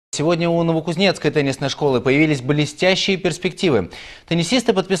Сегодня у Новокузнецкой теннисной школы появились блестящие перспективы.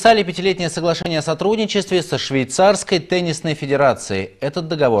 Теннисисты подписали 5-летнее соглашение о сотрудничестве со Швейцарской теннисной федерацией. Этот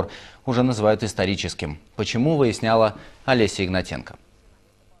договор уже называют историческим. Почему, выясняла Олеся Игнатенко.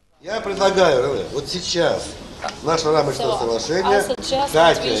 Я предлагаю вот сейчас наше рамочное соглашение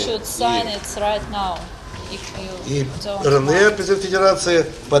Катя и Рене, президент федерации,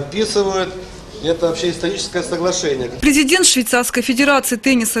 подписывают. Это вообще историческое соглашение. Президент Швейцарской федерации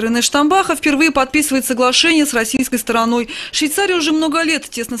тенниса Рене Штамбаха впервые подписывает соглашение с российской стороной. Швейцария уже много лет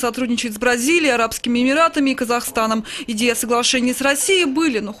тесно сотрудничает с Бразилией, Арабскими Эмиратами и Казахстаном. Идеи о соглашении с Россией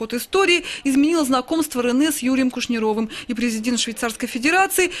были, но ход истории изменило знакомство Рене с Юрием Кушнировым. И президент Швейцарской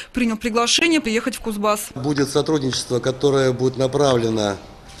федерации принял приглашение приехать в Кузбасс. Будет сотрудничество, которое будет направлено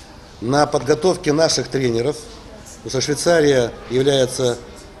на подготовку наших тренеров. Потому что Швейцария является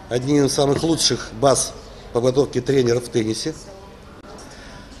одним из самых лучших баз подготовки тренеров в теннисе.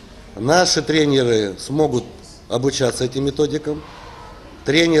 Наши тренеры смогут обучаться этим методикам.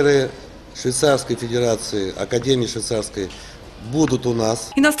 Тренеры Швейцарской федерации, академии швейцарской будут у нас.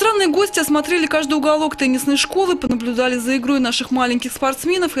 Иностранные гости осмотрели каждый уголок теннисной школы, понаблюдали за игрой наших маленьких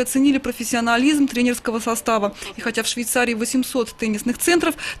спортсменов и оценили профессионализм тренерского состава. И хотя в Швейцарии 800 теннисных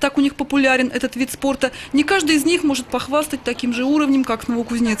центров, так у них популярен этот вид спорта, не каждый из них может похвастать таким же уровнем, как в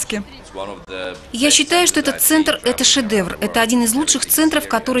Новокузнецке. Я считаю, что этот центр – это шедевр. Это один из лучших центров,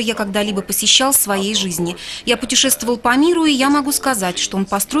 который я когда-либо посещал в своей жизни. Я путешествовал по миру, и я могу сказать, что он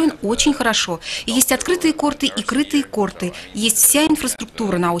построен очень хорошо. И есть открытые корты и крытые корты. Есть вся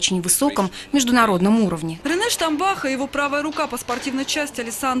инфраструктура на очень высоком международном уровне. Рене Штамбаха и его правая рука по спортивной части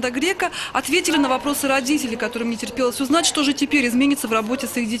Александра Грека ответили на вопросы родителей, которым не терпелось узнать, что же теперь изменится в работе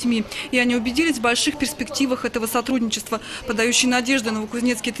с их детьми. И они убедились в больших перспективах этого сотрудничества. Подающие надежды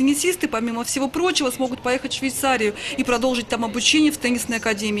новокузнецкие теннисисты, помимо всего прочего, смогут поехать в Швейцарию и продолжить там обучение в теннисной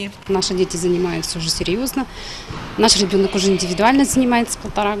академии. Наши дети занимаются уже серьезно. Наш ребенок уже индивидуально занимается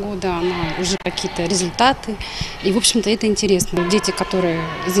 1,5 года, она уже какие-то результаты. И, в общем-то, это интересно. Дети, которые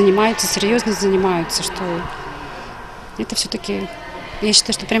занимаются, серьезно занимаются, что это все-таки, я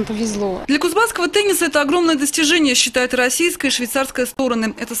считаю, что прям повезло. Для кузбасского тенниса это огромное достижение, считают российская и швейцарская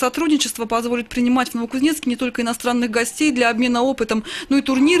стороны. Это сотрудничество позволит принимать в Новокузнецке не только иностранных гостей для обмена опытом, но и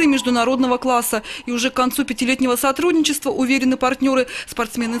турниры международного класса. И уже к концу 5-летнего сотрудничества, уверены партнеры,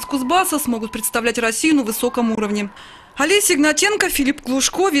 спортсмены из Кузбасса смогут представлять Россию на высоком уровне. Олеся Игнатенко, Филипп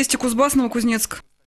Глушко, Вести, Кузбасс, Новокузнецк.